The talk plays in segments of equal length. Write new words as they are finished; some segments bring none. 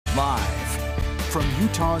Live. From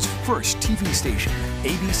Utah's first TV station,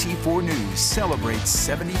 ABC 4 News celebrates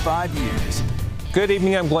 75 years. Good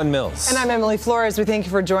evening, I'm Glenn Mills. And I'm Emily Flores. We thank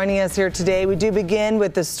you for joining us here today. We do begin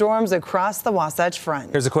with the storms across the Wasatch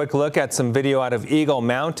Front. Here's a quick look at some video out of Eagle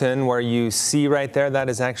Mountain where you see right there that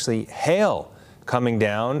is actually hail coming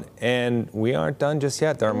down, and we aren't done just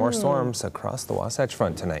yet. There are more storms across the Wasatch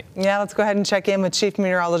Front tonight. Yeah, let's go ahead and check in with Chief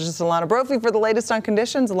Meteorologist Alana Brophy for the latest on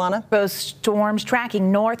conditions. Alana. Both storms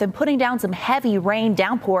tracking north and putting down some heavy rain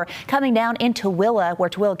downpour coming down into Tooele, where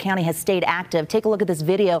Tooele County has stayed active. Take a look at this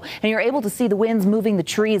video and you're able to see the winds moving the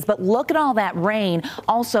trees, but look at all that rain.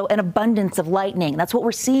 Also an abundance of lightning. That's what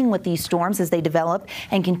we're seeing with these storms as they develop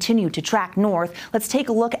and continue to track north. Let's take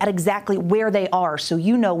a look at exactly where they are so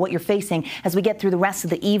you know what you're facing as we get through the rest of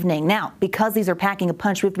the evening. Now, because these are packing a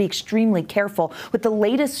punch, we have to be extremely careful with the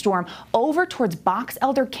latest storm over towards Box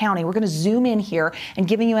Elder County. We're going to zoom in here and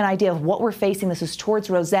giving you an idea of what we're facing. This is towards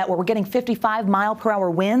Rosette, where we're getting 55-mile-per-hour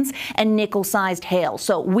winds and nickel-sized hail.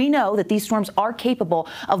 So we know that these storms are capable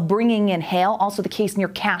of bringing in hail. Also the case near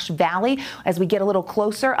Cache Valley as we get a little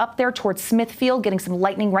closer up there towards Smithfield, getting some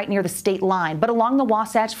lightning right near the state line. But along the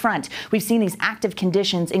Wasatch Front, we've seen these active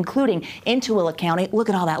conditions, including in Tooele County. Look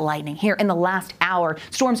at all that lightning here in the last hour.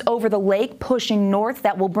 Storms over the lake pushing north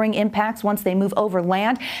that will bring impacts once they move over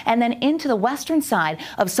land, and then into the western side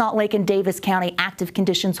of Salt Lake and Davis County. Active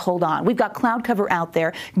conditions hold on. We've got cloud cover out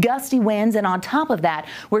there, gusty winds, and on top of that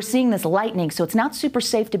we're seeing this lightning, so it's not super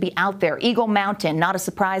safe to be out there. Eagle Mountain, not a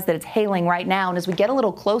surprise that it's hailing right now, and as we get a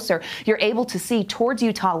little closer you're able to see towards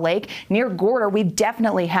Utah Lake near Gorder we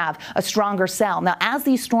definitely have a stronger cell. Now as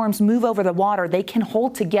these storms move over the water they can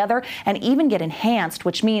hold together and even get enhanced,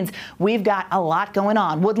 which means we've got a lot going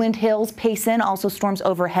on. Woodland Hills, Payson, also storms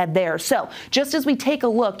overhead there. So just as we take a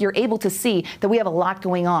look, you're able to see that we have a lot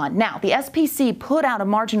going on. Now, the SPC put out a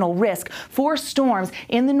marginal risk for storms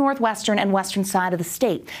in the northwestern and western side of the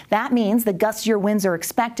state. That means the gustier winds are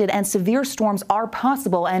expected and severe storms are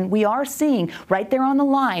possible, and we are seeing right there on the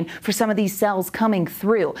line for some of these cells coming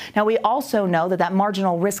through. Now, we also know that that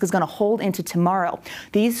marginal risk is going to hold into tomorrow.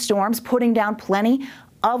 These storms putting down plenty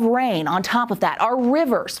of rain. On top of that, our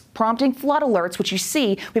rivers prompting flood alerts, which you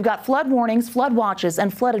see we've got flood warnings, flood watches,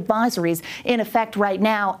 and flood advisories in effect right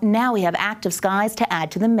now. Now we have active skies to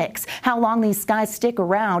add to the mix. How long these skies stick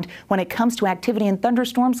around when it comes to activity and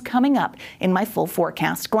thunderstorms coming up in my full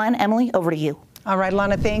forecast. Glenn, Emily, over to you. All right,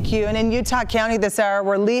 Lana, thank you. And in Utah County this hour,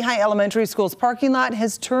 where Lehi Elementary School's parking lot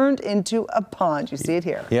has turned into a pond. You see it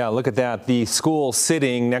here. Yeah, look at that. The school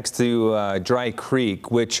sitting next to Dry Creek,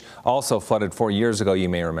 which also flooded 4 years ago, you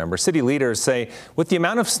may remember. City leaders say with the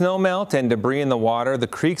amount of snow melt and debris in the water, the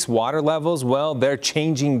creek's water levels, well, they're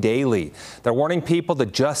changing daily. They're warning people to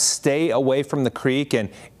just stay away from the creek and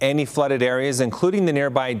any flooded areas, including the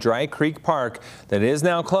nearby Dry Creek Park that is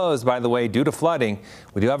now closed, by the way, due to flooding.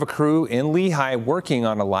 We do have a crew in Lehi working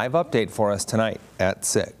on a live update for us tonight at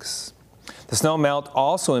 6. The snow melt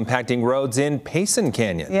also impacting roads in Payson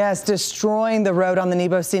Canyon. Yes, destroying the road on the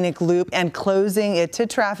Nebo Scenic Loop and closing it to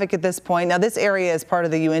traffic at this point. Now, this area is part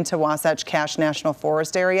of the Uinta-Wasatch Cache National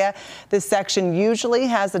Forest area. This section usually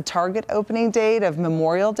has a target opening date of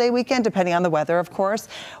Memorial Day weekend, depending on the weather, of course.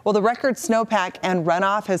 Well, the record snowpack and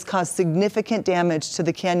runoff has caused significant damage to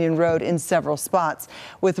the Canyon Road in several spots.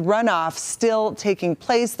 With runoff still taking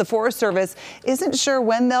place, the Forest Service isn't sure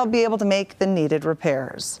when they'll be able to make the needed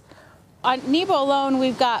repairs. On Nebo alone,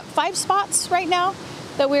 we've got 5 spots right now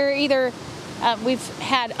that we're either, we've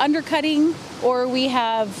had undercutting or we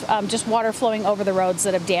have just water flowing over the roads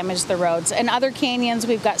that have damaged the roads. And other canyons,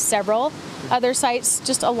 we've got several other sites,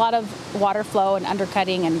 just a lot of water flow and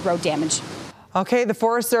undercutting and road damage. Okay, the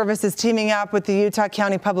Forest Service is teaming up with the Utah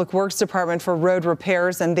County Public Works Department for road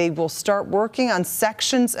repairs, and they will start working on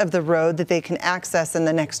sections of the road that they can access in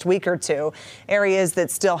the next week or two. Areas that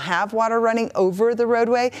still have water running over the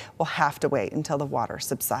roadway will have to wait until the water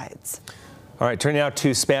subsides. All right, turning out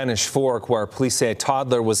to Spanish Fork, where police say a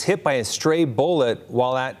toddler was hit by a stray bullet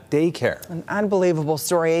while at daycare. An unbelievable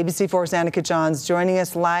story. ABC4's Annika Johns joining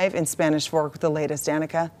us live in Spanish Fork with the latest.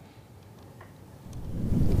 Annika.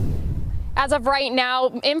 As of right now,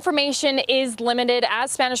 information is limited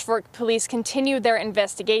as Spanish Fork police continue their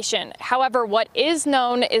investigation. However, what is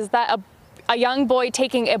known is that a young boy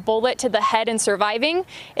taking a bullet to the head and surviving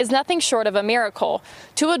is nothing short of a miracle.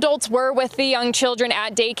 2 adults were with the young children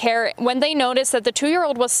at daycare when they noticed that the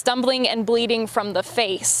 2-year-old was stumbling and bleeding from the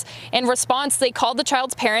face. In response, they called the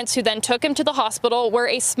child's parents, who then took him to the hospital, where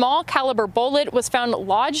a small caliber bullet was found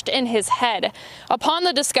lodged in his head. Upon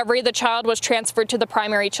the discovery, the child was transferred to the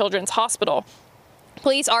primary children's hospital.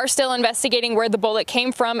 Police are still investigating where the bullet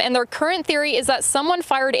came from, and their current theory is that someone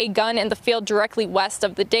fired a gun in the field directly west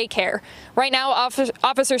of the daycare. Right now,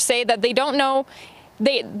 officers say that they don't know,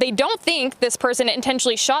 they don't think this person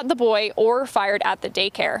intentionally shot the boy or fired at the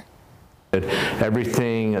daycare.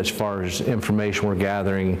 Everything as far as information we're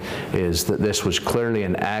gathering is that this was clearly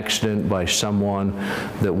an accident by someone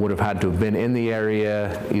that would have had to have been in the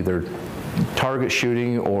area, either target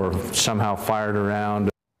shooting or somehow fired around.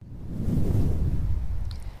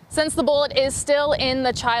 Since the bullet is still in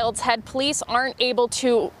the child's head, police aren't able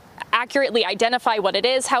to accurately identify what it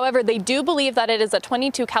is. However, they do believe that it is a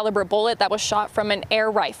 .22 caliber bullet that was shot from an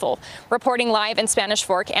air rifle. Reporting live in Spanish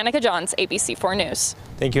Fork, Annika Johns, ABC4 News.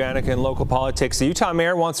 Thank you, Annika. In local politics, the Utah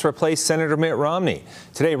mayor wants to replace Senator Mitt Romney.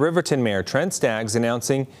 Today, Riverton Mayor Trent Staggs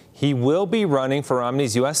announcing he will be running for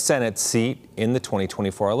Romney's U.S. Senate seat in the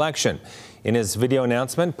 2024 election. In his video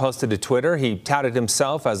announcement posted to Twitter, he touted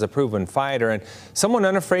himself as a proven fighter and someone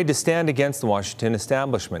unafraid to stand against the Washington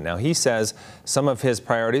establishment. Now, he says some of his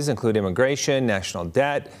priorities include immigration, national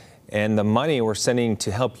debt, and the money we're sending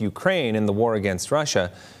to help Ukraine in the war against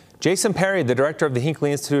Russia. Jason Perry, the director of the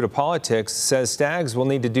Hinckley Institute of Politics, says Staggs will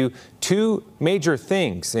need to do two major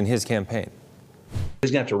things in his campaign. He's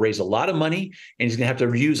going to have to raise a lot of money, and he's going to have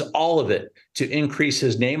to use all of it to increase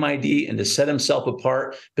his name ID and to set himself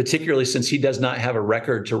apart, particularly since he does not have a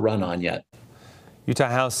record to run on yet. Utah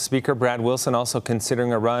House Speaker Brad Wilson also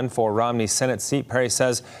considering a run for Romney's Senate seat. Perry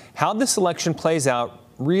says how this election plays out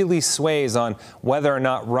really sways on whether or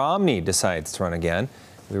not Romney decides to run again.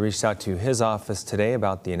 We reached out to his office today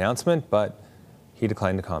about the announcement, but he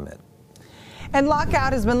declined to comment. And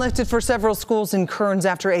lockout has been lifted for several schools in Kearns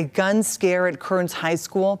after a gun scare at Kearns High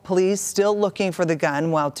School. Police still looking for the gun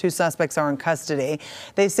while two suspects are in custody.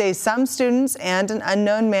 They say some students and an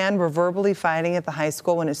unknown man were verbally fighting at the high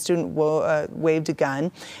school when a student waved a gun.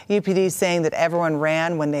 UPD saying that everyone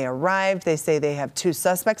ran when they arrived. They say they have two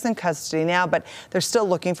suspects in custody now, but they're still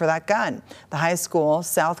looking for that gun. The high school,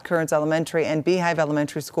 South Kearns Elementary and Beehive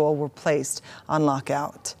Elementary School, were placed on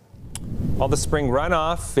lockout. While the spring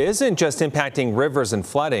runoff isn't just impacting rivers and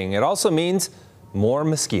flooding, it also means more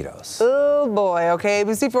mosquitoes. Oh boy. Okay,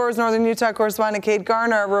 ABC4's Northern Utah correspondent Kate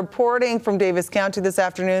Garner reporting from Davis County this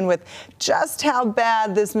afternoon with just how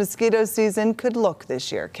bad this mosquito season could look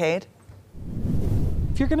this year. Kate?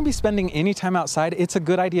 If you're going to be spending any time outside, it's a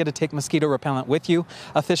good idea to take mosquito repellent with you.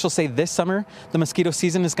 Officials say this summer, the mosquito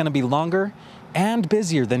season is going to be longer and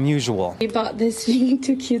busier than usual. We bought this thing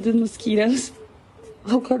to kill the mosquitoes.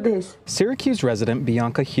 Look at this. Syracuse resident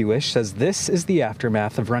Bianca Hewish says this is the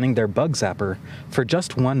aftermath of running their bug zapper for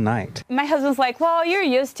just one night. My husband's like, well, you're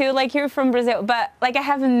used to, like, you're from Brazil, but like I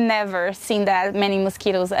have never seen that many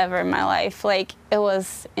mosquitoes ever in my life. Like, it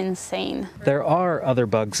was insane. There are other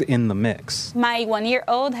bugs in the mix. My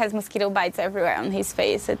 1-year-old has mosquito bites everywhere on his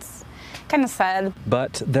face. It's kind of sad.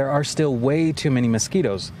 But there are still way too many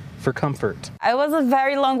mosquitoes for comfort. It was a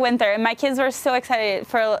very long winter, and my kids were so excited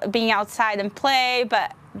for being outside and play,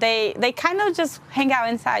 but they kind of just hang out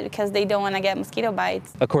inside because they don't want to get mosquito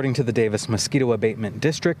bites. According to the Davis Mosquito Abatement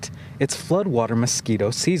District, it's floodwater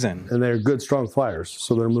mosquito season. And they're good, strong flyers,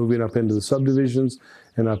 so they're moving up into the subdivisions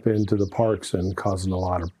and up into the parks and causing a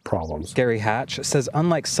lot of problems. Gary Hatch says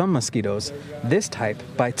unlike some mosquitoes, this type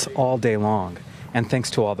bites all day long, and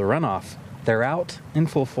thanks to all the runoff, they're out in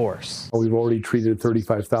full force. We've already treated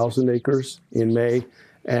 35,000 acres in May,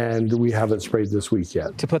 and we haven't sprayed this week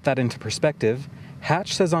yet. To put that into perspective,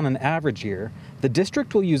 Hatch says on an average year, the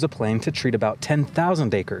district will use a plane to treat about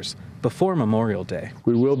 10,000 acres before Memorial Day.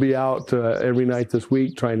 We will be out every night this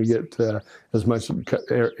week trying to get as much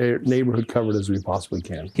neighborhood covered as we possibly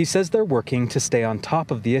can. He says they're working to stay on top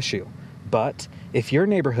of the issue. But if your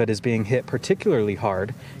neighborhood is being hit particularly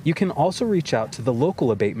hard, you can also reach out to the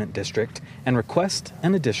local abatement district and request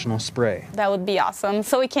an additional spray. That would be awesome,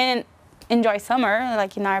 so we can enjoy summer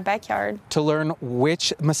like in our backyard. To learn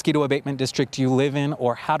which mosquito abatement district you live in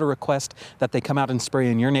or how to request that they come out and spray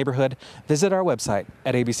in your neighborhood, visit our website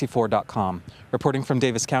at abc4.com. Reporting from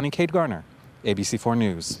Davis County, Kate Garner, ABC4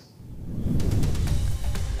 News.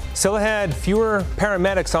 Still ahead, fewer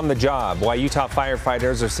paramedics on the job, why Utah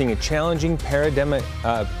firefighters are seeing a challenging paramedic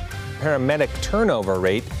turnover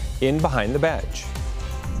rate in Behind the Badge.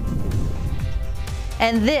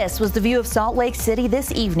 And this was the view of Salt Lake City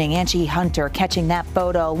this evening. Angie Hunter catching that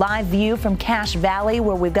photo. Live view from Cache Valley,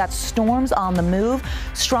 where we've got storms on the move.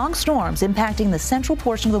 Strong storms impacting the central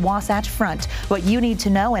portion of the Wasatch Front. What you need to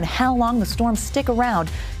know and how long the storms stick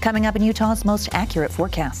around, coming up in Utah's most accurate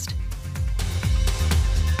forecast.